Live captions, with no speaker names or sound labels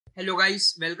Hello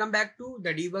guys, welcome back to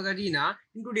the Debug Arena.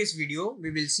 In today's video,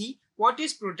 we will see what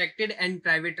is protected and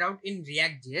private route in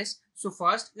React.js. So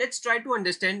first, let's try to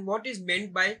understand what is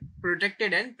meant by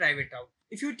protected and private route.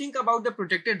 If you think about the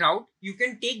protected route, you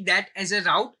can take that as a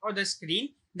route or the screen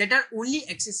that are only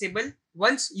accessible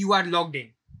once you are logged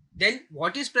in. Then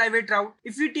what is private route?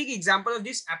 If we take example of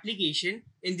this application,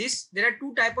 in this there are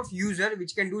two type of user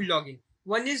which can do login.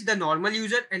 One is the normal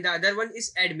user and the other one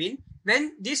is admin.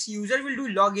 When this user will do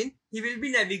login, he will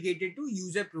be navigated to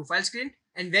user profile screen,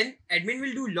 and when admin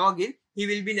will do login, he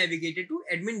will be navigated to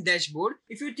admin dashboard.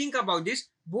 If you think about this,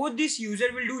 both this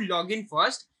user will do login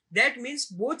first. That means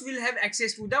both will have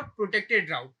access to the protected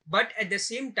route. But at the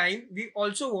same time, we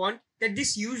also want that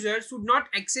this user should not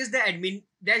access the admin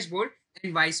dashboard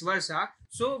and vice versa.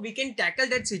 So we can tackle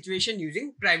that situation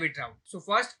using private route. So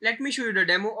first, let me show you the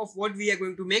demo of what we are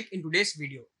going to make in today's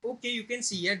video. Okay, you can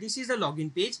see here, this is the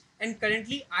login page and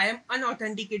currently I am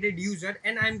unauthenticated user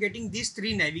and I am getting these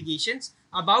three navigations.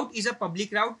 About is a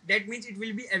public route. That means it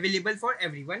will be available for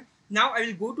everyone. Now I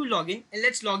will go to login and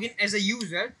let's log in as a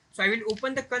user. So I will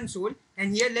open the console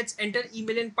and here let's enter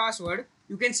email and password.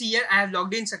 You can see here I have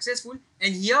logged in successful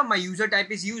and here my user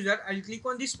type is user. I will click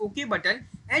on this OK button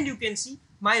and you can see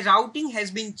my routing has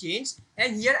been changed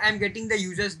and here I am getting the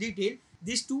user's detail.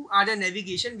 These two are the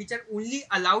navigation which are only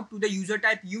allowed to the user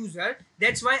type user.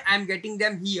 That's why I am getting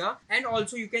them here. And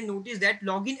also you can notice that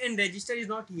login and register is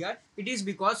not here. It is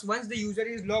because once the user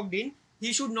is logged in,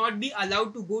 he should not be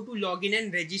allowed to go to login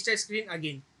and register screen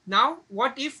again. Now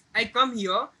what if I come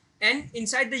here and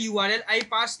inside the URL I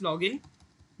pass login?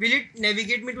 Will it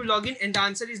navigate me to login? And the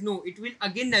answer is no. It will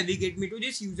again navigate me to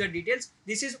this user details.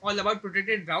 This is all about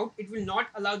protected route. It will not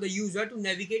allow the user to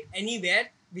navigate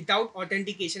anywhere without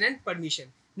authentication and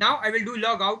permission. Now I will do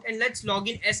log out and let's log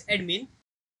in as admin.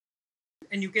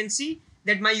 And you can see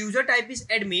that my user type is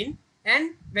admin.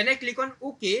 And when I click on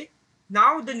OK,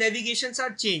 now the navigations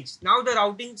are changed. Now the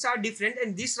routings are different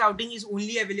and this routing is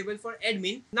only available for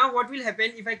admin. Now what will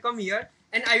happen if I come here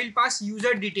and I will pass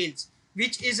user details,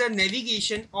 which is a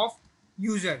navigation of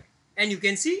user, and you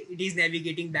can see it is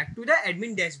navigating back to the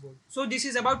admin dashboard. So this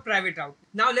is about private route.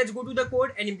 Now let's go to the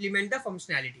code and implement the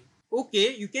functionality.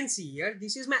 Okay, you can see here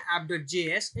this is my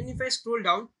app.js, and if I scroll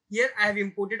down here I have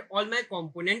imported all my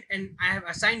component and I have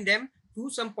assigned them to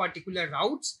some particular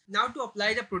routes. Now to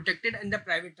apply the protected and the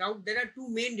private route, there are two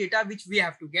main data which we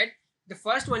have to get. The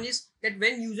first one is that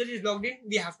when user is logged in,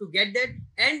 we have to get that,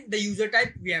 and the user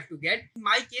type we have to get. In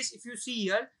my case, if you see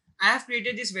here, I have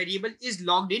created this variable is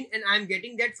logged in and I am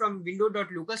getting that from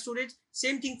window.local storage.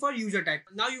 Same thing for user type.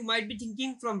 Now you might be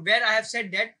thinking from where I have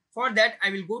set that. For that, I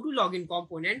will go to login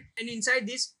component, and inside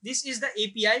this is the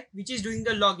API which is doing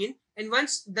the login. And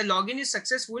once the login is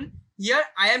successful, here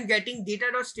I am getting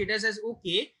data.status as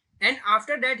OK. And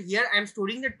after that, here I am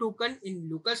storing the token in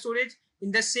local storage.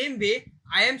 In the same way,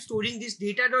 I am storing this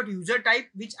data.user type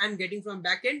which I am getting from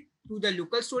backend to the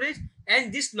local storage,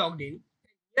 and this logged in.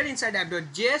 Here inside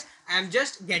app.js, I am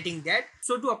just getting that.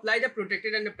 So to apply the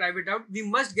protected and the private route, we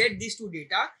must get these two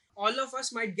data. All of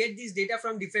us might get this data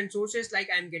from different sources, like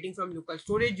I am getting from local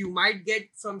storage. You might get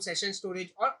from session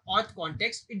storage or auth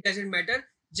context. It doesn't matter.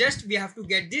 Just we have to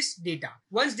get this data.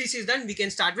 Once this is done, we can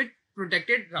start with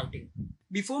protected routing.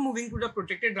 Before moving to the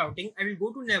protected routing, I will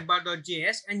go to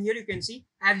navbar.js, and here you can see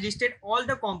I have listed all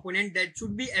the components that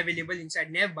should be available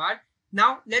inside navbar.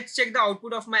 Now let's check the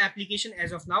output of my application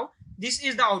as of now. This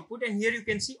is the output, and here you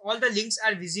can see all the links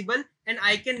are visible and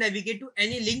I can navigate to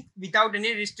any link without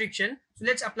any restriction. So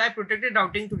let's apply protected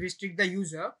routing to restrict the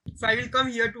user. So I will come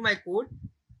here to my code.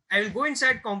 I will go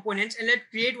inside components and let's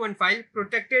create one file,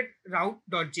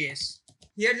 protectedroute.js.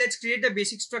 Here let's create the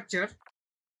basic structure.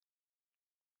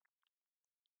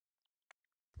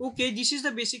 Okay, this is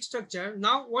the basic structure.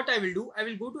 Now what I will do, I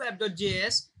will go to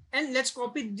app.js and let's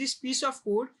copy this piece of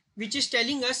code which is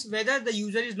telling us whether the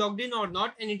user is logged in or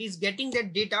not, and it is getting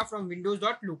that data from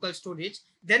windows.local storage.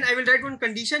 Then I will write one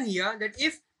condition here that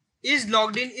if is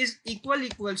logged in is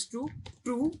equals to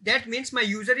true, that means my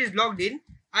user is logged in.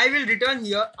 I will return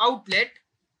here outlet,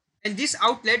 and this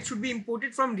outlet should be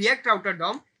imported from React Router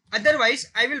DOM. Otherwise,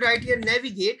 I will write here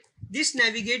navigate. This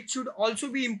navigate should also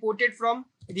be imported from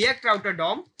React Router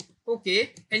DOM.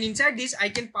 Okay, and inside this I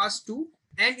can pass to,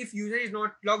 and if user is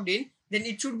not logged in, then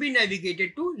it should be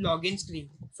navigated to login screen.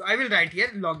 So I will write here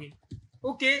login.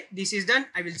 Okay, this is done.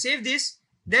 I will save this.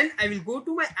 Then I will go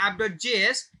to my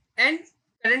app.js, and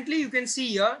currently you can see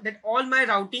here that all my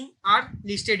routing are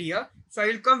listed here. So I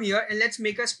will come here and let's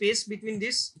make a space between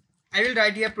this. I will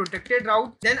write here protected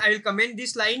route. Then I will comment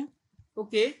this line.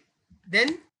 Okay.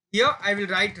 Then here I will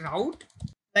write route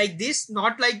like this,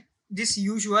 not like this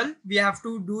usual. We have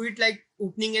to do it like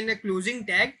opening and a closing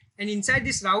tag, and inside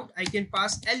this route I can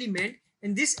pass element,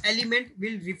 and this element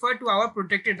will refer to our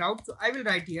protected route. So I will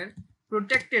write here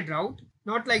protected route,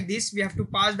 not like this, we have to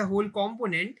pass the whole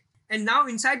component. And now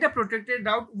inside the protected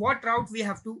route, what route we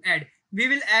have to add? We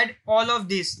will add all of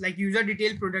this like user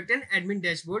detail, product and admin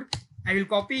dashboard. I will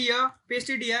copy here, paste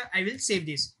it here, I will save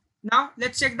this. Now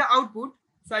let's check the output.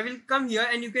 So I will come here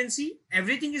and you can see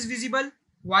everything is visible.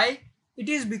 Why? It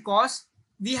is because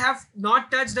we have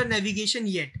not touched the navigation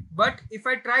yet. But if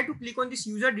I try to click on this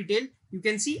user detail, you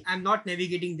can see I'm not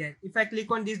navigating there. If I click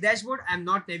on this dashboard, I'm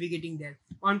not navigating there.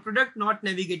 On product, not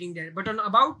navigating there. But on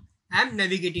about, I'm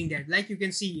navigating there, like you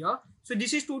can see here. So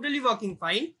this is totally working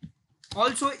fine.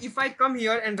 Also, if I come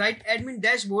here and write admin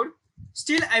dashboard,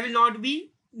 still I will not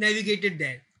be navigated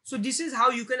there. So this is how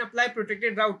you can apply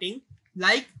protected routing.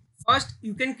 Like first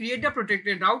you can create the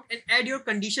protected route and add your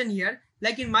condition here.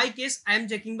 Like in my case, I am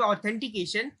checking the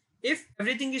authentication. If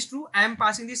everything is true, I am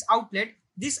passing this outlet.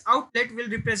 This outlet will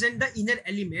represent the inner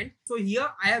element. So here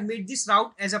I have made this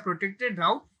route as a protected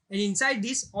route, and inside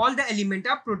this all the elements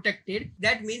are protected.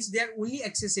 That means they are only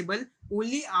accessible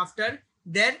only after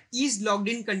their is logged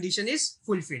in condition is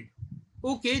fulfilled.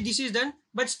 Okay, this is done,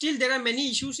 but still there are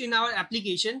many issues in our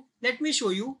application. Let me show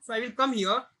you. So I will come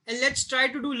here and let's try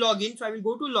to do login. So I will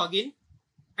go to login.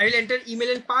 I will enter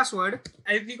email and password.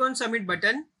 I will click on submit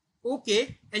button.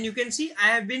 Okay, and you can see I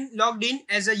have been logged in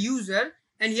as a user,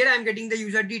 and here I am getting the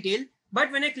user detail.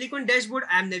 But when I click on dashboard,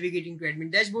 I am navigating to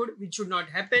admin dashboard, which should not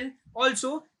happen.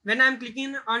 Also, when I am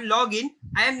clicking on login,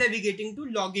 I am navigating to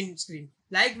login screen.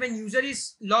 Like when user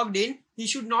is logged in, he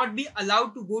should not be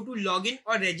allowed to go to login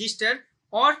or register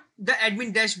or the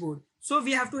admin dashboard. So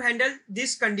we have to handle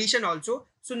this condition also.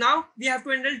 So now we have to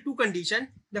handle two conditions.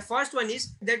 The first one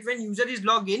is that when user is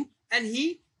logged in and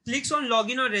he clicks on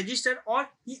login or register, or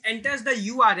he enters the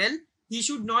URL, he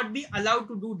should not be allowed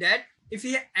to do that. If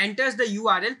he enters the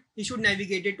URL, he should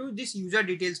navigate it to this user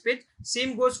details page.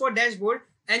 Same goes for dashboard.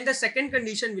 And the second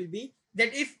condition will be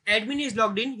that if admin is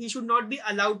logged in, he should not be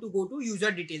allowed to go to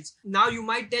user details. Now you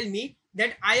might tell me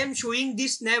that I am showing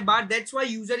this nav bar, that's why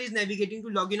user is navigating to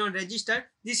login or register.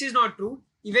 This is not true.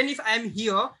 Even if I am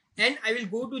here and I will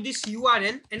go to this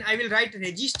URL and I will write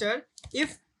register,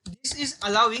 if this is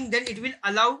allowing, then it will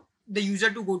allow the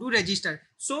user to go to register.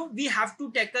 So we have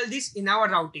to tackle this in our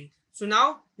routing. So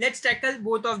now let's tackle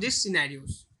both of these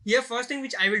scenarios. Here first thing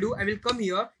which I will do, I will come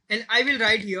here and I will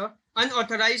write here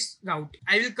unauthorized route.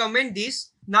 I will comment this.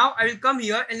 Now I will come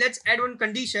here and let's add one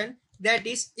condition, that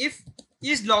is if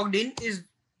is logged in is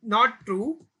not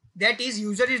true, that is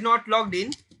user is not logged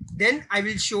in, then I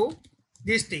will show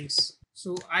these things.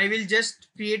 So I will just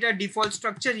create a default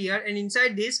structure here, and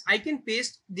inside this I can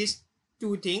paste these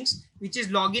two things, which is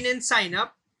login and sign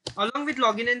up. Along with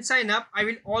login and sign up, I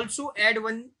will also add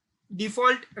one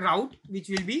default route, which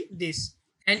will be this,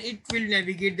 and it will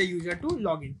navigate the user to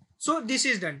login. So this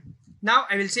is done. Now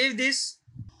I will save this.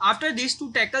 After this,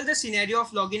 to tackle the scenario of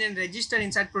login and register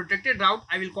inside protected route,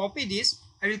 I will copy this.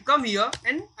 I will come here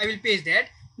and I will paste that.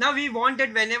 Now we want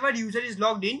that whenever user is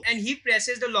logged in and he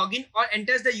presses the login or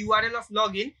enters the URL of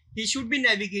login, he should be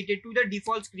navigated to the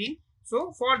default screen.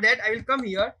 So for that, I will come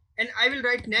here and I will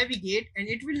write navigate, and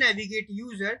it will navigate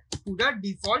user to the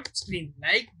default screen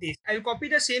like this. I will copy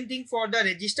the same thing for the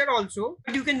register also.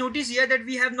 But you can notice here that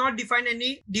we have not defined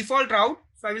any default route.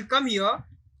 So I will come here.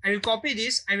 I will copy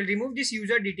this, I will remove this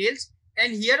user details,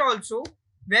 and here also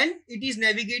when it is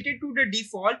navigated to the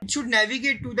default, it should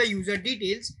navigate to the user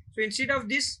details. So instead of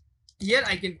this, here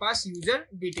I can pass user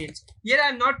details. Here I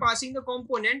am not passing the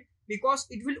component because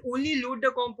it will only load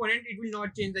the component, it will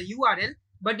not change the URL.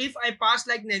 But if I pass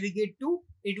like navigate to,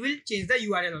 it will change the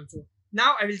URL also.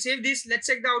 Now I will save this. Let's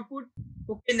check the output.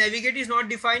 Okay, navigate is not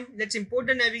defined. Let's import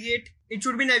the navigate. It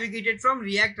should be navigated from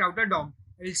React Router DOM.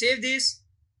 I will save this.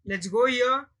 Let's go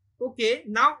here. Okay,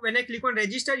 now when I click on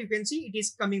register, you can see it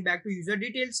is coming back to user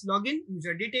details, login,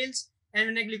 user details, and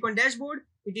when I click on dashboard,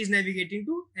 it is navigating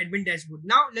to admin dashboard.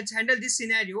 Now let's handle this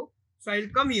scenario. So I will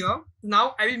come here.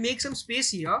 Now I will make some space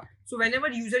here. So whenever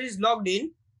user is logged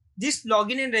in, this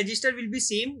login and register will be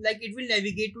same, like it will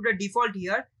navigate to the default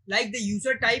here, like the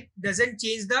user type doesn't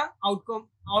change the outcome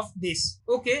of this.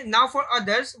 Okay, now for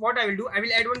others, what I will do, I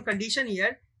will add one condition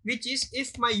here, which is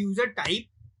if my user type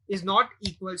is not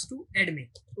equals to admin.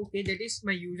 Okay, that is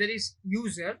my user is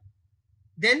user,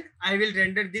 then I will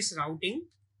render this routing.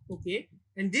 Okay,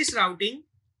 and this routing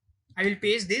I will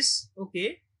paste this.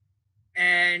 Okay,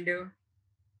 and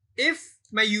if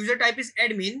my user type is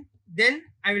admin, then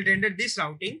I will render this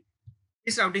routing.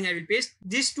 This routing I will paste.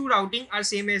 These two routing are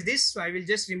same as this, so I will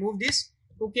just remove this.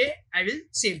 Okay, I will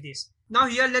save this. Now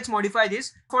here let's modify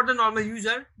this. For the normal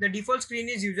user, the default screen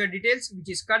is user details, which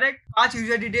is correct. Path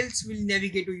user details will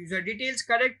navigate to user details,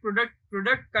 correct. Product,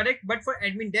 correct. But for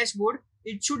admin dashboard,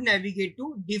 it should navigate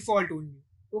to default only.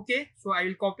 Okay, so I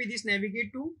will copy this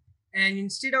navigate to, and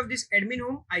instead of this admin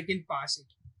home, I can pass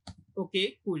it.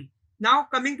 Okay, cool. Now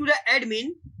coming to the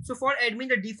admin. So for admin,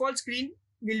 the default screen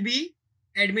will be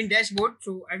admin dashboard.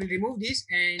 So I will remove this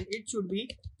and it should be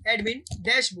admin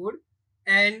dashboard,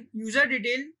 and user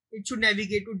detail, it should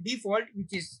navigate to default,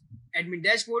 which is admin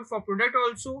dashboard. For product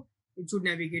also, it should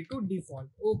navigate to default.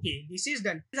 Okay, this is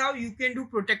done. This is how you can do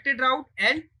protected route,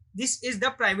 and this is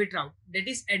the private route, that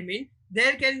is admin.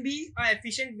 There can be an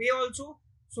efficient way also.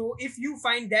 So if you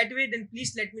find that way, then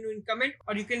please let me know in comment,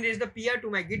 or you can raise the PR to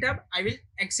my GitHub. I will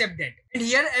accept that. And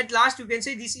here at last you can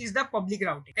say this is the public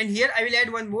routing. And here I will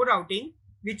add one more routing,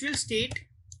 which will state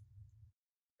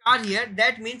here.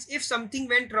 That means if something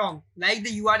went wrong, like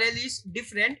the URL is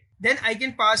different, then I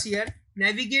can pass here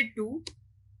navigate to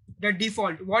the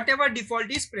default, whatever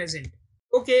default is present.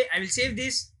 Okay, I will save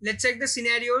this. Let's check the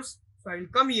scenarios. So I will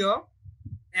come here,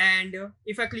 and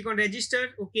if I click on register,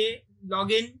 okay,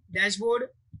 login, dashboard,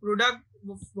 product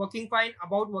working fine,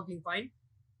 about working fine.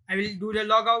 I will do the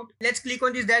logout. Let's click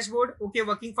on this dashboard. Okay,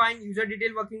 working fine, user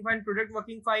detail working fine, product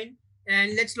working fine,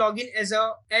 and let's log in as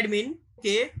a admin.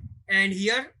 Okay, and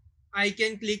here I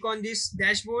can click on this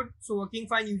dashboard. So working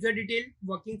fine, user detail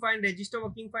working fine, register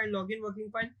working fine, login working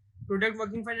fine, product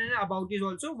working fine, and about is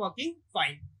also working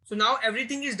fine. So now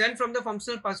everything is done from the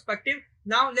functional perspective.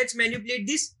 Now let's manipulate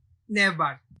this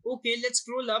navbar. Okay, let's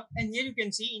scroll up, and here you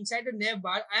can see inside the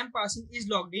navbar I am passing is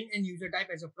logged in and user type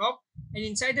as a prop, and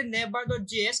inside the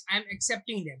navbar.js I am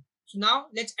accepting them. So now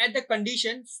let's add the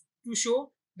conditions to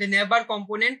show the navbar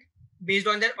component based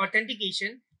on their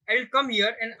authentication. I will come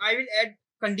here and I will add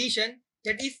condition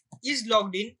that if is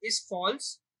logged in is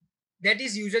false, that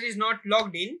is user is not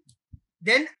logged in,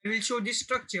 then I will show this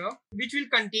structure which will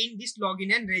contain this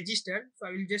login and register. So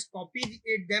I will just copy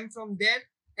them from there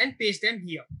and paste them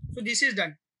here. So this is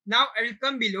done. Now I will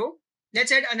come below.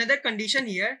 Let's add another condition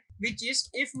here, which is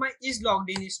if my is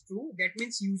logged in is true, that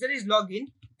means user is logged in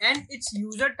and its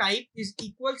user type is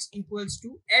equals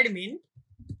to admin.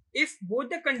 If both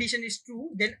the condition is true,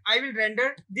 then I will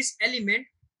render this element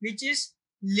which is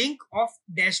link of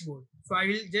dashboard. So I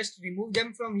will just remove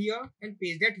them from here and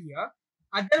paste that here.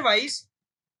 Otherwise,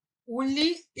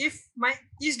 only if my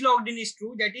is logged in is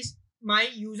true, that is my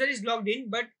user is logged in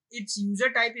but its user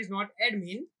type is not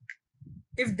admin.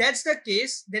 If that's the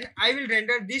case, then I will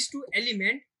render this two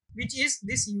element which is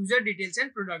this user details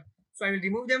and product. So I will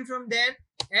remove them from there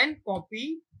and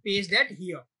copy paste that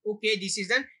here. Okay, this is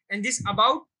done, and this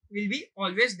about will be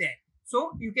always there.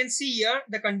 So you can see here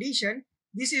the condition.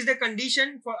 This is the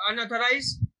condition for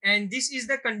unauthorized, and this is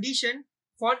the condition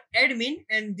for admin,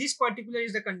 and this particular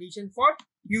is the condition for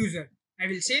user. I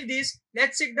will save this.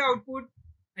 Let's check the output.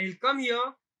 I will come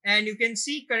here, and you can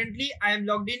see currently I am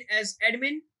logged in as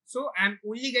admin. So I am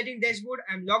only getting dashboard.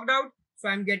 I am logged out. So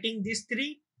I am getting these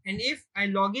three. And if I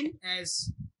log in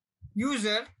as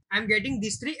user, I am getting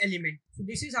these three elements. So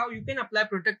this is how you can apply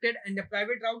protected and the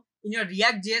private route in your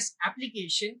React.js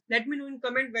application. Let me know in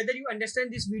comment whether you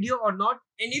understand this video or not.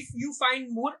 And if you find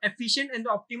more efficient and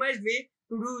optimized way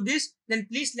to do this, then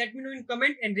please let me know in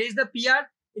comment and raise the PR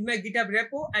in my GitHub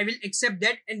repo. I will accept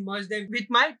that and merge them with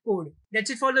my code. That's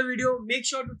it for the video. Make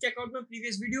sure to check out my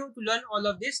previous video to learn all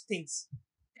of these things.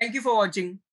 Thank you for watching.